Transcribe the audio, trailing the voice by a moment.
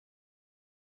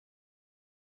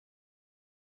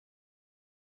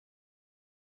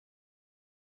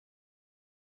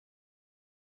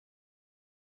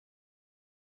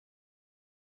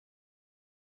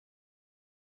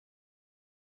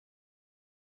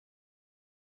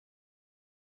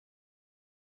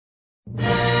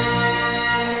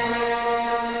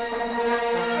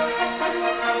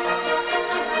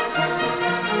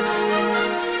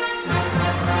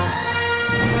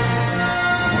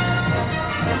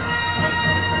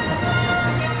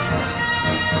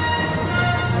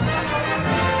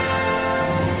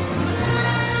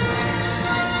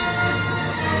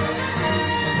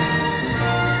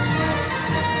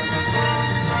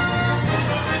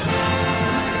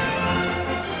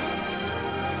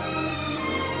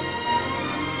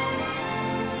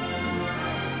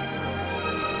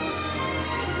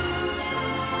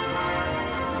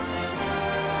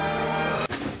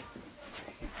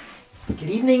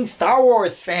evening, Star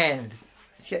Wars fans.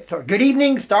 So, good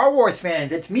evening, Star Wars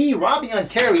fans. It's me, Robbie and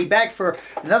Terry, back for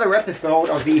another episode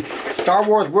of the Star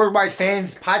Wars Worldwide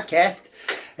Fans podcast.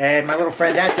 My little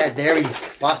friend that's there,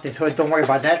 he's lost his hood. Don't worry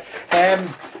about that.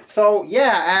 So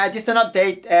yeah, just an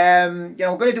update.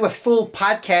 We're going to do a full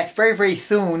podcast very, very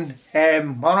soon. I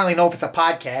don't really know if it's a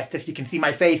podcast, if you can see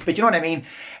my face, but you know what I mean.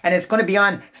 And it's going to be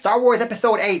on Star Wars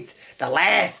Episode 8, The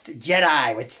Last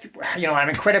Jedi, which, I'm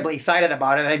incredibly excited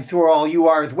about it. I'm sure all you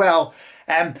are as well.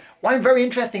 One very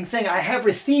interesting thing, I have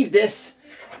received this,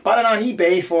 bought it on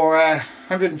eBay for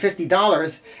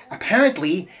 $150.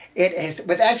 Apparently,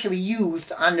 was actually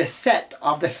used on the set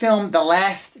of the film The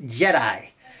Last Jedi.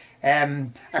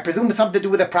 I presume it's something to do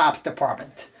with the props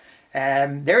department.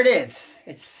 There it is.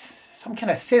 It's some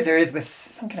kind of scissors with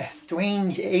some kind of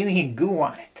strange alien goo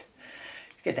on it.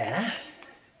 Look at that, huh?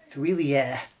 It's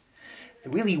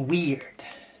really weird.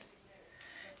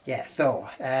 Yeah, so,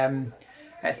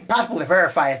 it's impossible to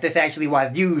verify if this actually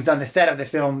was used on the set of the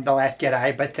film The Last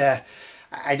Jedi, but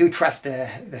I do trust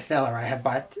the seller. I have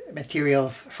bought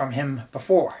materials from him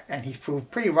before, and he's proved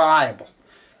pretty reliable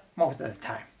most of the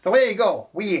time. So there you go.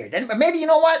 Weird. And maybe, you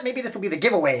know what? Maybe this will be the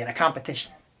giveaway in a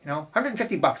competition.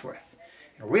 $150 worth.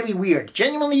 Really weird.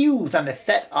 Genuinely used on the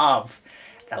set of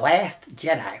The Last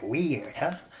Jedi. Weird,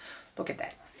 huh? Look at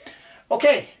that.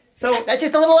 Okay, so that's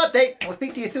just a little update. We'll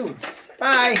speak to you soon.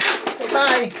 Bye.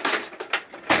 Bye.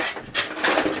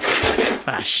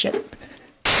 Ah, shit.